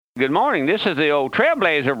Good morning. This is the old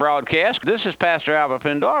Trailblazer broadcast. This is Pastor Albert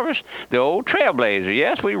Pendarvis, the old Trailblazer.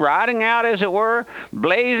 Yes, we riding out, as it were,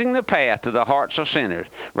 blazing the path to the hearts of sinners.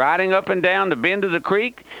 Riding up and down the bend of the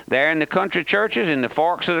creek, there in the country churches, in the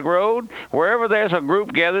forks of the road, wherever there's a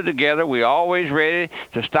group gathered together, we always ready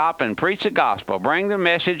to stop and preach the gospel, bring the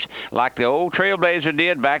message like the old Trailblazer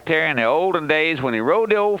did back there in the olden days when he rode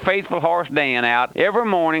the old faithful horse Dan out every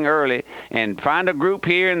morning early and find a group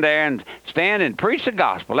here and there and stand and preach the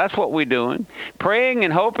gospel. That's what we're doing, praying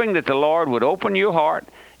and hoping that the Lord would open your heart,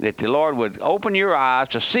 that the Lord would open your eyes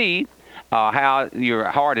to see how your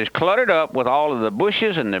heart is cluttered up with all of the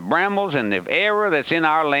bushes and the brambles and the error that's in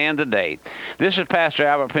our land today. This is Pastor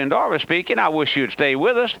Albert Pendarvis speaking. I wish you'd stay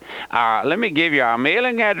with us. Let me give you our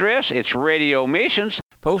mailing address. It's Radio Missions,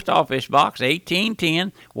 Post Office Box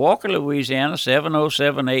 1810, Walker, Louisiana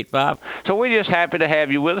 70785. So we're just happy to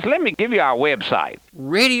have you with us. Let me give you our website,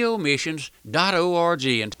 radiomissions.org,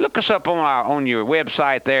 and look us up on your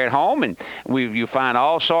website there at home, and you find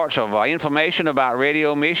all sorts of information about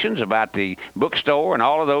Radio Missions, about the bookstore, and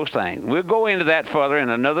all of those things. We'll go into that further in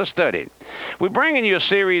another study. We're bringing you a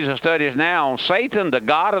series of studies now on Satan, the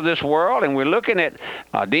god of this world, and we're looking at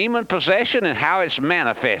demon possession and how it's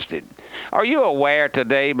manifested. Are you aware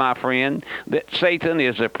today, my friend, that Satan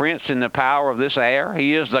is the prince in the power of this air?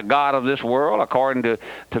 He is the god of this world, according to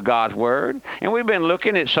God's word. And we've been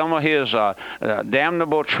looking at some of his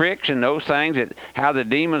damnable tricks and those things, that how the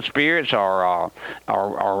demon spirits are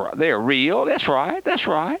they're real. That's right. That's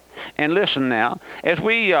right. And listen now, as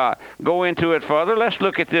we go into it further, let's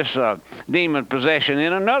look at this demon possession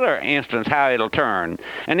in another instance, how it'll turn.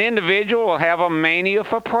 An individual will have a mania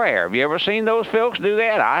for prayer. Have you ever seen those folks do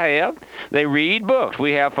that? I have. They read books.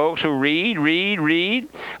 We have folks who read,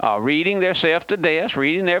 reading themselves to death,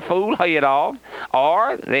 reading their fool head off,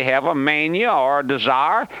 or they have a mania or a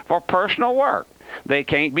desire for personal work. They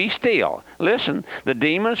can't be still. Listen, the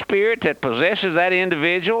demon spirit that possesses that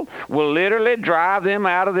individual will literally drive them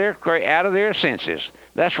out of their senses.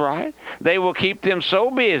 That's right. They will keep them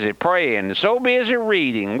so busy praying, so busy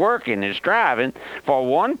reading, working, and striving for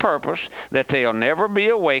one purpose that they'll never be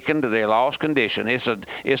awakened to their lost condition.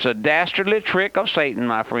 It's a dastardly trick of Satan,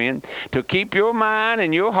 my friend, to keep your mind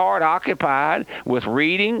and your heart occupied with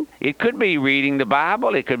reading. It could be reading the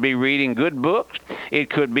Bible. It could be reading good books. It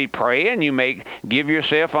could be praying. You may give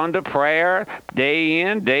yourself unto prayer day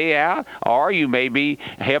in, day out, or you may be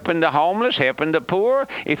helping the homeless, helping the poor.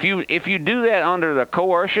 If you do that under the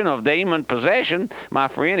coercion of demon possession, my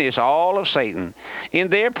friend, it's all of Satan. In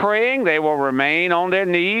their praying, they will remain on their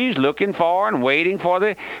knees looking for and waiting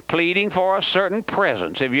for pleading for a certain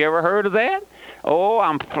presence. Have you ever heard of that? Oh,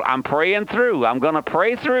 I'm praying through. I'm going to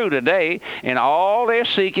pray through today, and all they're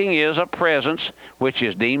seeking is a presence, which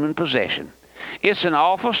is demon possession. It's an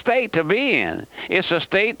awful state to be in. It's a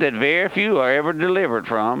state that very few are ever delivered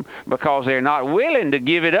from because they're not willing to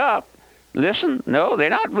give it up. Listen, no, they're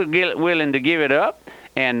not willing to give it up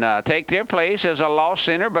and take their place as a lost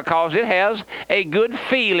sinner because it has a good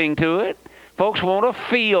feeling to it. Folks want to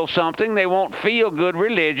feel something. They won't feel good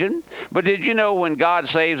religion. But did you know when God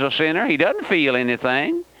saves a sinner, he doesn't feel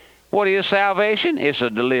anything? What is salvation? It's a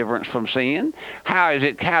deliverance from sin. How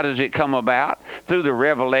does it come about? Through the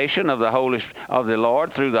revelation of the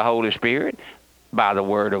Lord, through the Holy Spirit, by the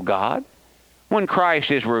Word of God. When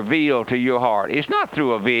Christ is revealed to your heart, it's not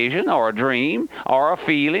through a vision or a dream or a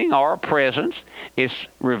feeling or a presence. It's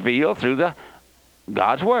revealed through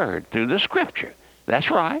God's Word, through the Scripture. That's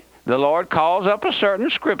right. The Lord calls up a certain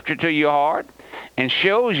Scripture to your heart and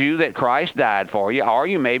shows you that Christ died for you, or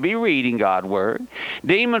you may be reading God's Word.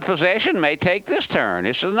 Demon possession may take this turn.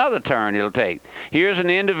 It's another turn it'll take. Here's an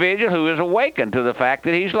individual who is awakened to the fact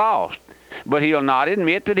that he's lost. But he'll not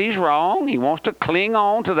admit that he's wrong. He wants to cling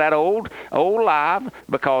on to that old life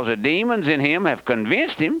because the demons in him have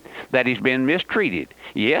convinced him that he's been mistreated.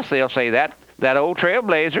 Yes, they'll say that old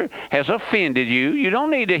Trailblazer has offended you. You don't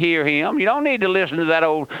need to hear him. You don't need to listen to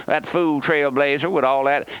that fool Trailblazer with all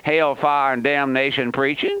that hellfire and damnation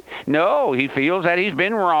preaching. No, he feels that he's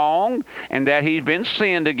been wronged and that he's been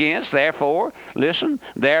sinned against. Therefore,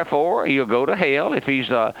 he'll go to hell if he's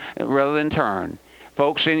rather than turn.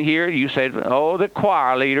 Folks in here, you said, oh, the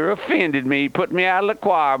choir leader offended me, put me out of the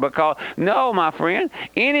choir because... No, my friend,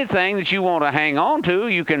 anything that you want to hang on to,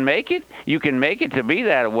 you can make it. You can make it to be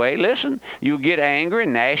that way. Listen, you get angry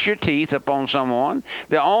and gnash your teeth upon someone.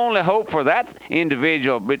 The only hope for that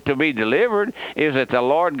individual to be delivered is that the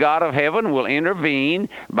Lord God of heaven will intervene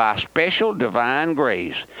by special divine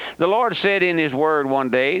grace. The Lord said in his word one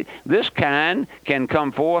day, this kind can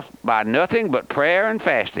come forth by nothing but prayer and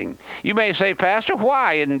fasting. You may say, Pastor,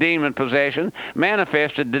 why isn't demon possession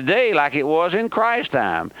manifested today like it was in Christ's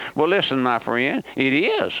time? Well, listen, my friend, it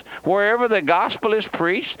is. Wherever the gospel is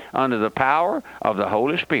preached under the power of the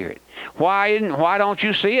Holy Spirit. Why don't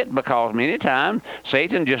you see it? Because many times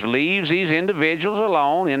Satan just leaves these individuals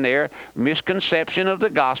alone in their misconception of the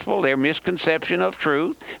gospel, their misconception of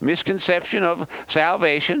truth, misconception of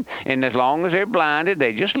salvation, and as long as they're blinded,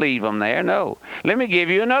 they just leave them there. No. Let me give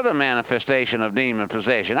you another manifestation of demon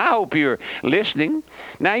possession. I hope you're listening.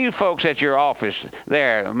 Now, you folks at your office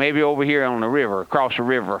there, maybe over here on the river, across the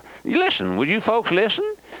river, you listen. Would you folks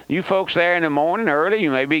listen? You folks there in the morning early,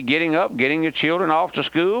 you may be getting up, getting your children off to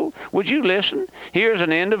school. Would you listen? Here's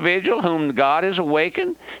an individual whom God has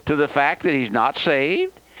awakened to the fact that he's not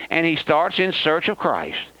saved, and he starts in search of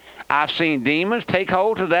Christ. I've seen demons take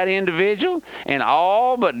hold of that individual and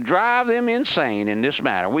all but drive them insane in this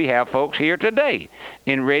matter. We have folks here today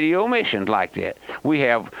in radio missions like that. We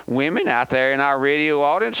have women out there in our radio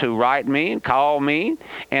audience who write me and call me,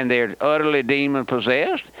 and they're utterly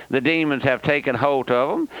demon-possessed. The demons have taken hold of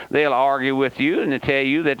them. They'll argue with you and they tell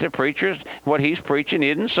you that the preacher's, what he's preaching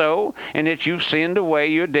isn't so, and that you've sinned away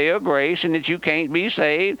your day of grace and that you can't be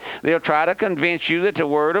saved. They'll try to convince you that the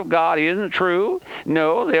Word of God isn't true.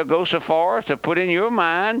 No, they'll go so far as to put in your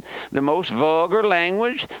mind the most vulgar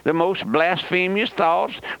language, the most blasphemous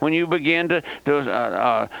thoughts when you begin to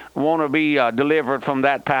want to be delivered from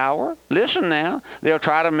that power. Listen now, they'll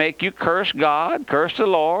try to make you curse God, curse the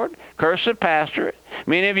Lord, curse the pastor.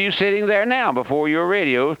 Many of you sitting there now before your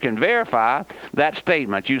radio can verify that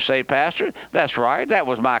statement. You say, Pastor, that's right. That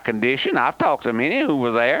was my condition. I've talked to many who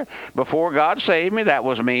were there before God saved me. That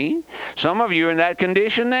was me. Some of you are in that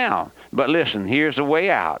condition now. But listen, here's the way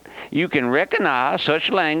out. You can recognize such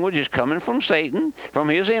language is coming from Satan, from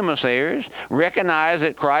his emissaries. Recognize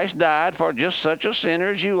that Christ died for just such a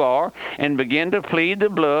sinner as you are, and begin to plead the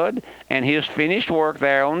blood and his finished work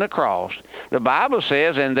there on the cross. The Bible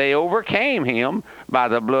says, and they overcame him by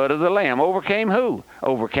the blood of the Lamb. Overcame who?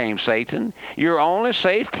 Overcame Satan. Your only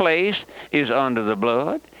safe place is under the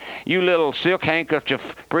blood. You little silk handkerchief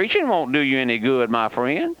preaching won't do you any good, my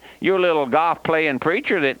friend. Your little golf-playing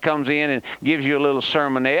preacher that comes in and gives you a little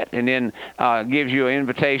sermonette and then gives you an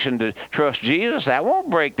invitation to trust Jesus, that won't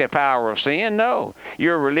break the power of sin, no.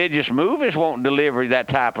 Your religious movies won't deliver that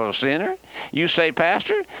type of sinner. You say,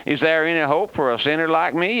 Pastor, is there any hope for a sinner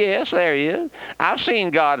like me? Yes, there is. I've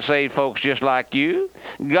seen God save folks just like you.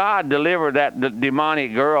 God delivered that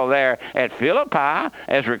demonic girl there at Philippi,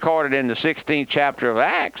 as recorded in the 16th chapter of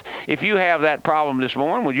Acts. If you have that problem this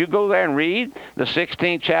morning, would you go there and read the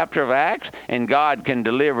 16th chapter of Acts, and God can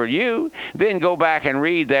deliver you? Then go back and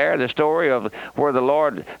read there the story of where the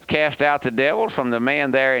Lord cast out the devils from the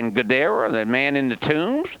man there in Gadara, the man in the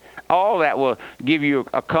tombs. All that will give you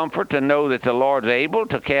a comfort to know that the Lord's able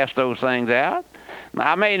to cast those things out.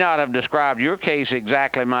 I may not have described your case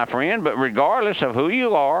exactly, my friend, but regardless of who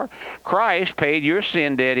you are, Christ paid your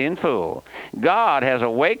sin debt in full. God has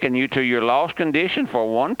awakened you to your lost condition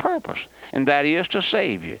for one purpose, and that is to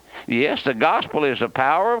save you. Yes, the gospel is the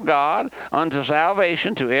power of God unto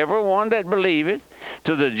salvation to everyone that believeth,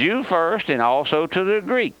 to the Jew first and also to the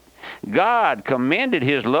Greek. God commended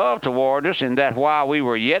his love toward us in that while we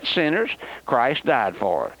were yet sinners, Christ died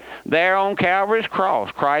for us. There on Calvary's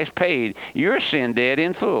cross, Christ paid your sin debt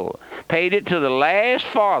in full. Paid it to the last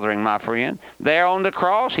farthing, my friend. There on the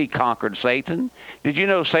cross, he conquered Satan. Did you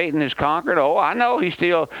know Satan is conquered? Oh, I know he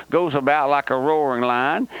still goes about like a roaring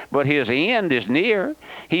lion, but his end is near.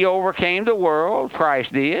 He overcame the world,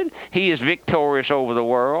 Christ did. He is victorious over the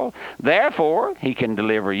world. Therefore, he can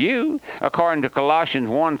deliver you. According to Colossians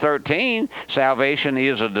 1:13, salvation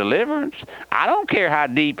is a deliverance. I don't care how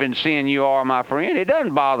deep in sin you are, my friend. It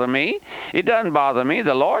doesn't bother me. It doesn't bother me.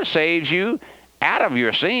 The Lord saves you out of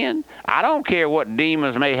your sin. I don't care what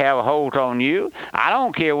demons may have a hold on you. I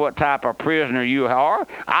don't care what type of prisoner you are.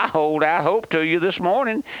 I hold out hope to you this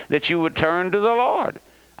morning that you would turn to the Lord.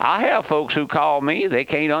 I have folks who call me. They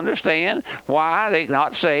can't understand why they're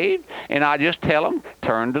not saved, and I just tell them,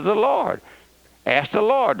 turn to the Lord. Ask the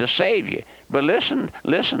Lord to save you. But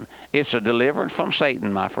listen, it's a deliverance from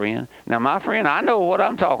Satan, my friend. Now, my friend, I know what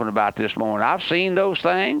I'm talking about this morning. I've seen those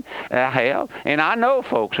things. I have. And I know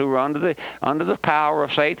folks who are under the power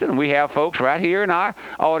of Satan. We have folks right here in our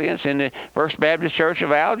audience in the First Baptist Church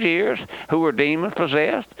of Algiers who are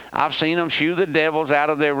demon-possessed. I've seen them shoo the devils out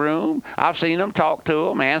of their room. I've seen them talk to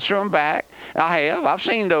them, answer them back. I have. I've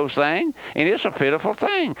seen those things, and it's a pitiful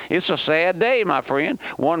thing. It's a sad day, my friend.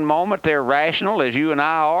 One moment they're rational, as you and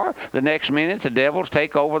I are. The next minute the devils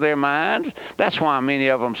take over their minds. That's why many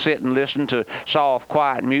of them sit and listen to soft,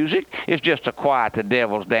 quiet music. It's just to quiet the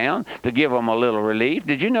devils down, to give them a little relief.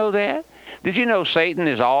 Did you know that? Did you know Satan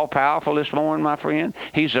is all-powerful this morning, my friend?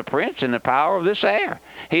 He's the prince and the power of this air.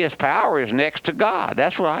 His power is next to God.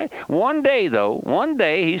 That's right. One day, though,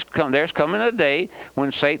 there's coming a day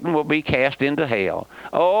when Satan will be cast into hell.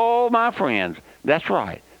 Oh, my friends, that's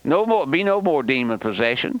right. No more demon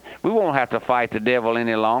possession. We won't have to fight the devil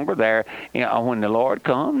any longer there when the Lord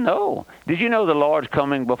comes. No. Did you know the Lord's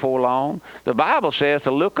coming before long? The Bible says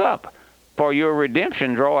to look up, for your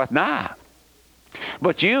redemption draweth nigh.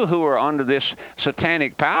 But you who are under this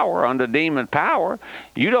satanic power, under demon power,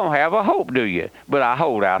 you don't have a hope, do you? But I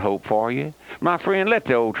hold out hope for you. My friend, let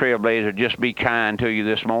the old Trailblazer just be kind to you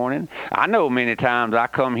this morning. I know many times I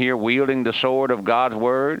come here wielding the sword of God's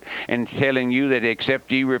word and telling you that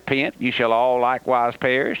except ye repent, you shall all likewise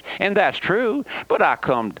perish. And that's true. But I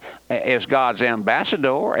come as God's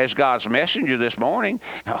ambassador, as God's messenger this morning,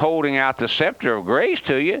 holding out the scepter of grace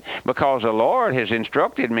to you because the Lord has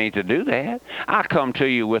instructed me to do that. I come to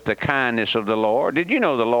you with the kindness of the Lord. Did you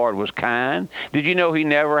know the Lord was kind? Did you know he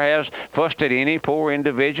never has fussed at any poor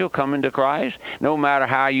individual coming to Christ? No matter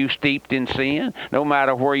how you steeped in sin, no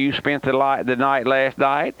matter where you spent the night last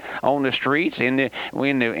night, on the streets, in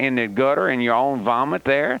the gutter, in your own vomit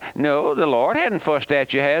there. No, the Lord hadn't fussed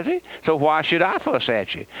at you, has he? So why should I fuss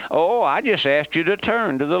at you? Oh, I just asked you to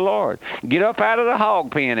turn to the Lord. Get up out of the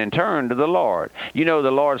hog pen and turn to the Lord. You know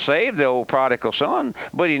the Lord saved the old prodigal son,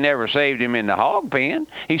 but he never saved him in the hog pen.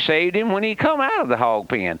 He saved him when he come out of the hog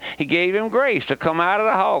pen. He gave him grace to come out of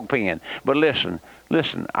the hog pen. But listen,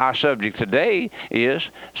 our subject today is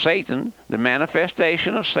Satan, the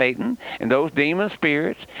manifestation of Satan and those demon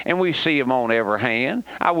spirits, and we see them on every hand.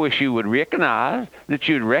 I wish you would recognize,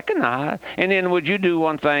 and then would you do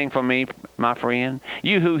one thing for me, my friend?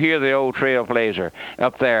 You who hear the old Trailblazer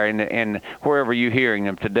up there and wherever you're hearing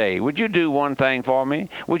them today, would you do one thing for me?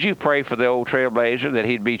 Would you pray for the old Trailblazer that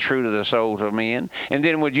he'd be true to the souls of men? And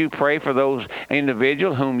then would you pray for those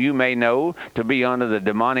individuals whom you may know to be under the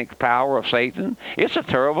demonic power of Satan? It's a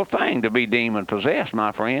terrible thing to be demon-possessed,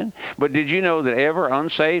 my friend. But did you know that every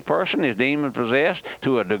unsaved person is demon-possessed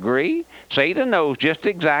to a degree? Satan knows just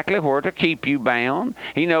exactly where to keep you bound.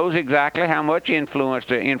 He knows exactly how much influence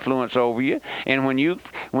to influence over you. And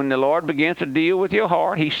when the Lord begins to deal with your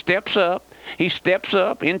heart, he steps up. He steps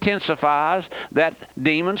up, intensifies that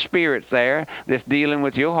demon spirit there that's dealing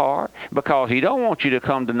with your heart, because he don't want you to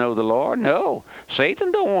come to know the Lord. No,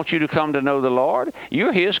 Satan don't want you to come to know the Lord.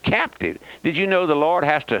 You're his captive. Did you know the Lord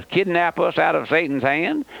has to kidnap us out of Satan's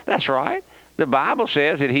hand? That's right. The Bible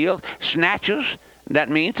says that he'll snatch us. That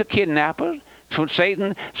means to kidnap us. So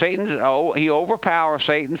he overpowers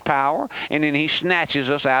Satan's power, and then he snatches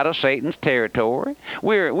us out of Satan's territory.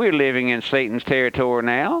 We're living in Satan's territory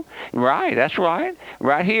now. Right, that's right.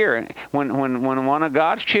 Right here, when one of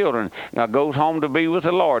God's children goes home to be with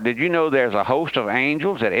the Lord, did you know there's a host of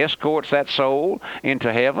angels that escorts that soul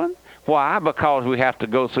into heaven? Why? Because we have to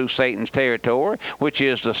go through Satan's territory, which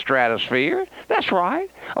is the stratosphere. That's right.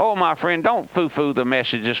 Oh, my friend, don't foo-foo the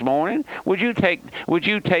message this morning. Would you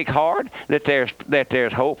take heart that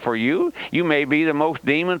there's hope for you? You may be the most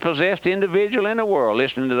demon-possessed individual in the world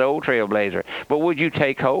listening to the old Trailblazer. But would you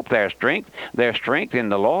take hope? There's strength in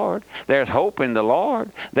the Lord. There's hope in the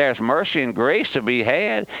Lord. There's mercy and grace to be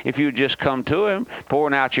had if you just come to him,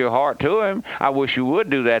 pouring out your heart to him. I wish you would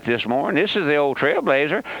do that this morning. This is the old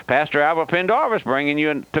Trailblazer. Pastor Albert Pendarvis bringing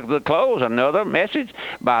you to the close another message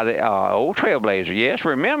by the old Trailblazer. Yes,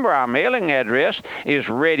 remember our mailing address is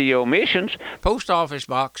Radio Missions, Post Office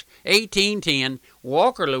Box 1810,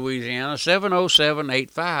 Walker, Louisiana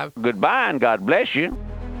 70785. Goodbye and God bless you.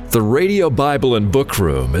 The Radio Bible and Book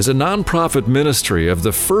Room is a nonprofit ministry of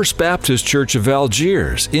the First Baptist Church of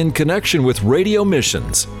Algiers in connection with Radio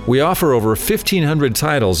Missions. We offer over 1,500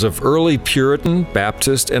 titles of early Puritan,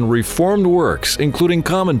 Baptist, and Reformed works, including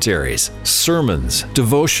commentaries, sermons,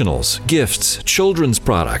 devotionals, gifts, children's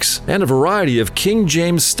products, and a variety of King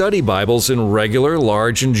James study Bibles in regular,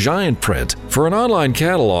 large, and giant print. For an online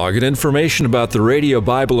catalog and information about the Radio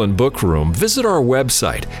Bible and Book Room, visit our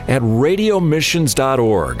website at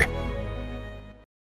radiomissions.org.